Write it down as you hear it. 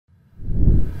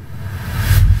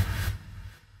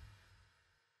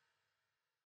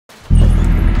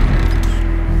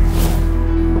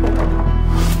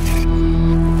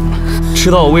知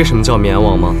道我为什么叫绵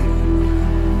王吗？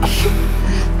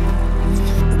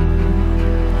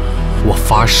我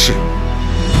发誓，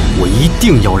我一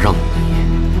定要让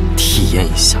你体验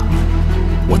一下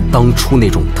我当初那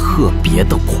种特别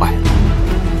的快乐。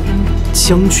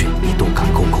将军，你都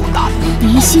敢勾勾搭的，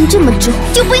你心这么重，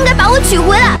就不应该把我娶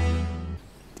回来。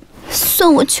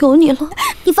算我求你了，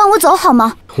你放我走好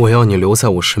吗？我要你留在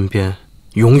我身边，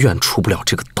永远出不了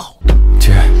这个岛。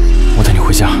姐，我带你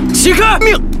回家。起开！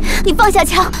命！你放下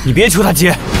枪！你别求他，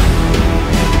姐。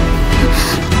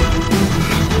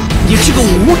你这个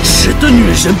无耻的女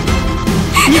人！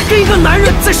你跟一个男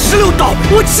人在16岛，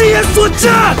我亲眼所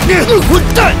见！你混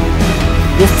蛋！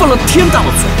我犯了天大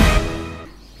的罪。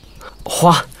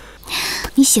花，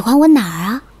你喜欢我哪儿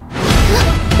啊？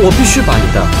我必须把你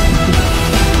带回。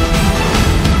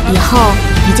以后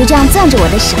你就这样攥着我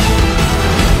的手。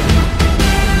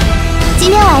今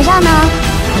天晚上呢，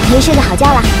我可以睡个好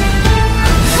觉了。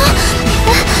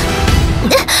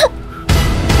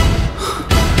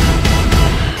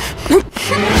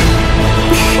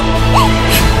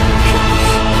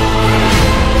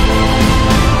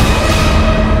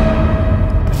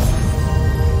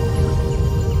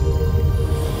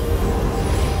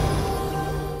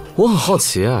我很好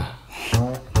奇，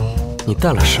你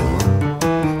带了什么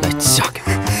来嫁给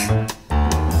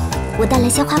我？我带了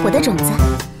些花果的种子。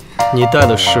你带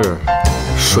的是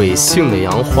水性的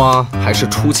杨花，还是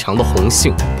出墙的红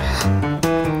杏？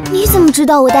你怎么知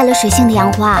道我带了水性的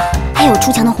杨花，还有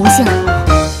出墙的红杏啊？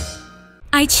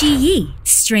 iQiyi,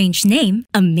 strange name,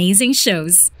 amazing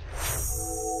shows.